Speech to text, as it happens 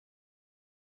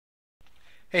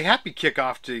Hey, happy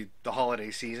kickoff to the holiday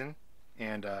season,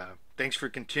 and thanks for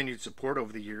continued support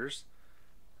over the years.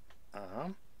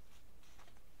 Um,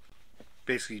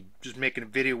 Basically, just making a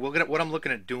video. What I'm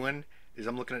looking at doing is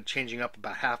I'm looking at changing up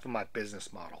about half of my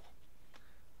business model.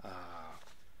 Uh,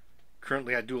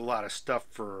 Currently, I do a lot of stuff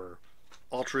for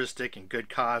altruistic and good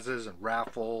causes and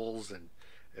raffles, and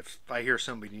if I hear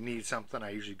somebody needs something,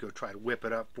 I usually go try to whip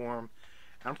it up for them.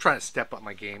 I'm trying to step up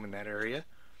my game in that area,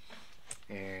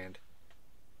 and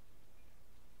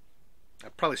I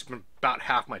probably spend about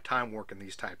half my time working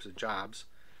these types of jobs,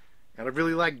 and I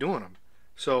really like doing them.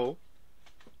 So,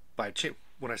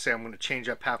 when I say I'm going to change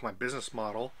up half my business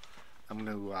model, I'm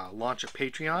going to launch a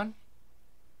Patreon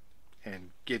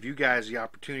and give you guys the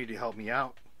opportunity to help me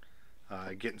out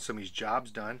getting some of these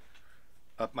jobs done,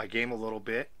 up my game a little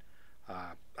bit.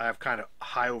 I have kind of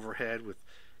high overhead with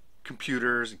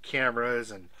computers and cameras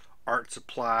and art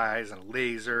supplies and a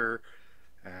laser,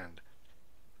 and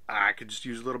I could just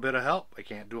use a little bit of help. I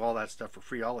can't do all that stuff for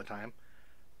free all the time,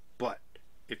 but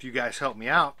if you guys help me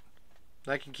out,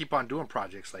 I can keep on doing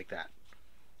projects like that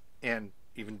and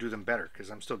even do them better because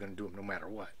I'm still going to do them no matter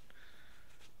what.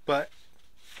 But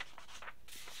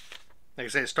like I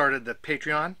say, I started the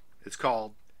Patreon. It's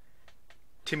called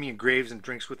Timmy Engraves and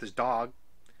Drinks with His Dog.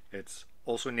 It's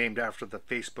also named after the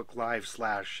Facebook Live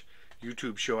slash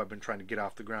YouTube show I've been trying to get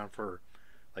off the ground for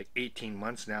like 18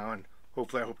 months now, and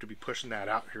hopefully I hope to be pushing that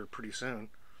out here pretty soon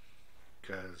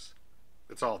because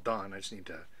it's all done. I just need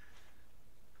to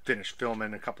finish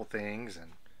filming a couple things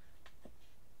and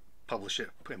publish it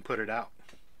and put it out.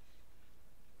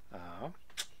 Uh,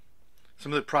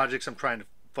 some of the projects I'm trying to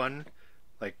fund,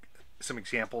 like some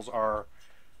examples are,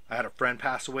 I had a friend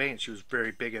pass away and she was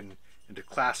very big into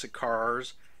classic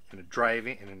cars and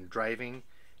driving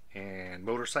and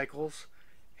motorcycles,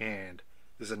 and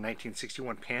this is a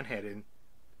 1961 panhead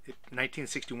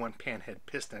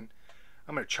piston.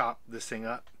 I'm going to chop this thing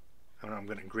up and I'm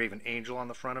going to engrave an angel on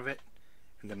the front of it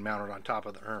and then mount it on top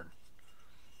of the urn.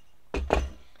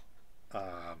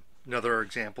 Another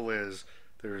example is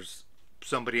there's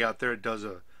somebody out there that does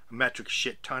a metric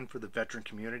shit ton for the veteran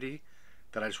community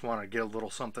that I just want to get a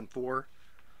little something for.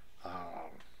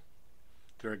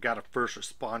 They got a first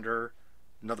responder.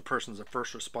 Another person's a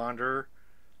first responder.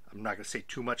 I'm not going to say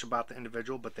too much about the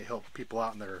individual, but they help people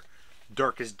out in their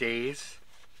darkest days,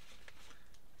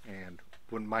 and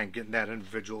wouldn't mind getting that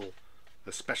individual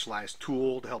a specialized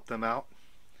tool to help them out.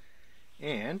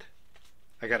 And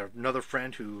I got another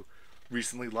friend who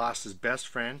recently lost his best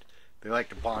friend. They like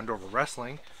to bond over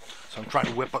wrestling, so I'm trying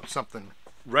to whip up something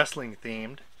wrestling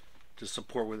themed to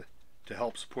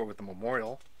help support with the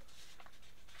memorial.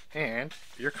 And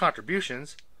your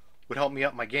contributions would help me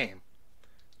up my game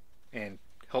and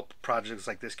help projects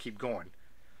like this keep going.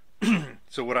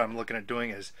 So what I'm looking at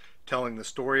doing is telling the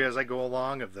story as I go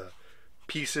along of the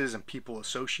pieces and people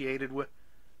associated with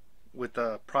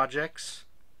the projects,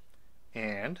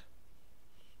 and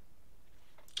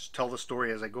just tell the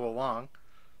story as I go along.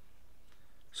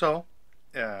 So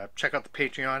check out the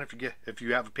Patreon if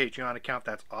you have a Patreon account.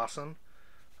 That's awesome.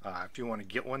 If you want to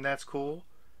get one, that's cool.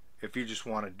 If you just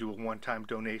want to do a one-time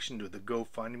donation to the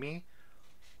GoFundMe,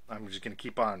 I'm just going to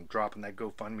keep on dropping that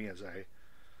GoFundMe as I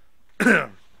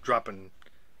dropping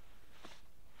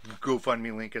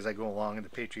GoFundMe link as I go along, and the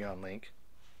Patreon link,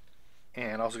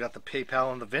 and also got the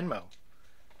PayPal and the Venmo,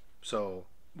 so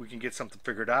we can get something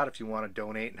figured out if you want to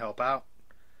donate and help out.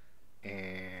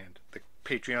 And the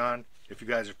Patreon, if you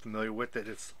guys are familiar with it,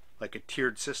 it's like a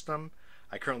tiered system.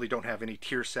 I currently don't have any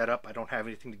tier set up. I don't have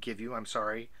anything to give you. I'm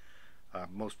sorry.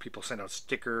 Most people send out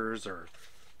stickers or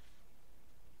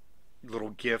little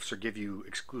gifts or give you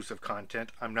exclusive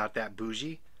content. I'm not that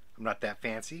bougie. I'm not that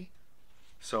fancy.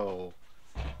 So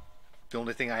the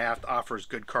only thing I have to offer is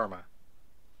good karma,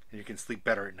 and you can sleep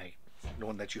better at night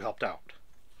knowing that you helped out.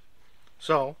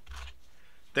 So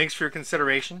thanks for your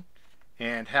consideration,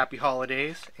 and happy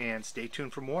holidays, and stay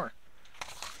tuned for more.